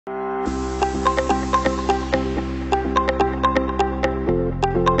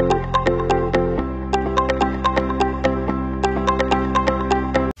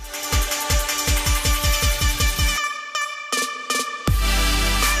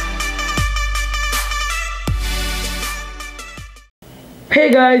Hey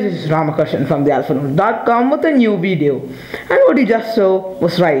guys, this is Ramakrishnan from thealphanode.com with a new video. And what you just saw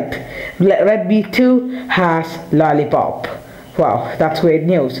was right. Redmi 2 has Lollipop. Wow, that's great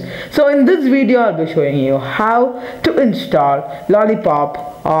news. So in this video I'll be showing you how to install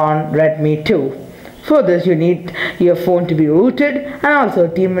Lollipop on Redmi 2. For this you need your phone to be rooted and also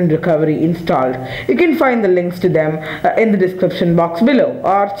Daemon Recovery installed. You can find the links to them in the description box below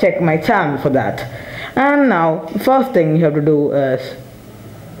or check my channel for that. And now the first thing you have to do is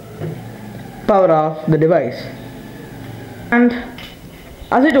power off the device. And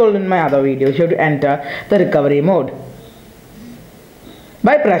as I told in my other videos, you have to enter the recovery mode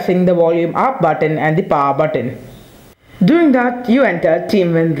by pressing the volume up button and the power button. Doing that, you enter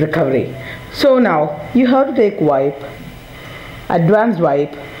Daemon Recovery. So now you have to take wipe, advanced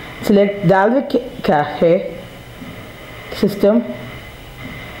wipe, select Dalvik Cache, system,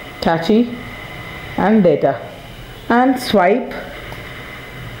 cache and data, and swipe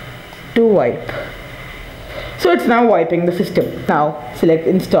to wipe. So it's now wiping the system. Now select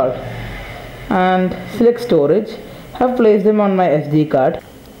install and select storage. Have placed them on my SD card.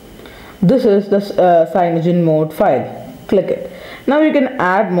 This is the CynogenMod file. Click it. Now you can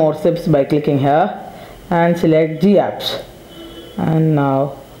add more zips by clicking here and select G apps and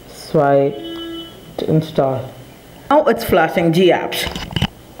now swipe to install. Now it's flashing G apps.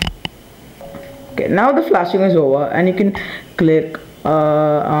 Okay, now the flashing is over and you can click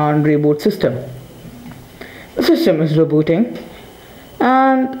on reboot system. The system is rebooting,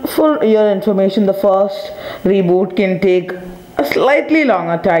 and for your information, the first reboot can take a slightly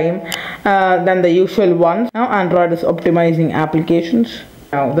longer time than the usual one. Now Android is optimizing applications.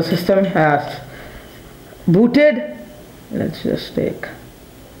 Now the system has booted. Let's just take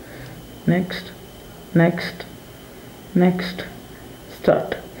next,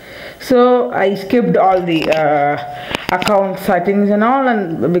 start. So I skipped all the account settings and all,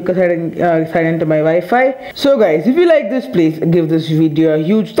 and because I didn't sign into my Wi-Fi. So guys, if you like this, please give this video a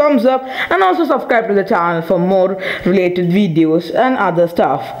huge thumbs up and also subscribe to the channel for more related videos and other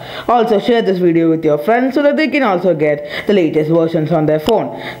stuff. Also share this video with your friends so that they can also get the latest versions on their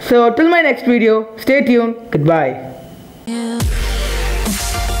phone. So till my next video, stay tuned. Goodbye.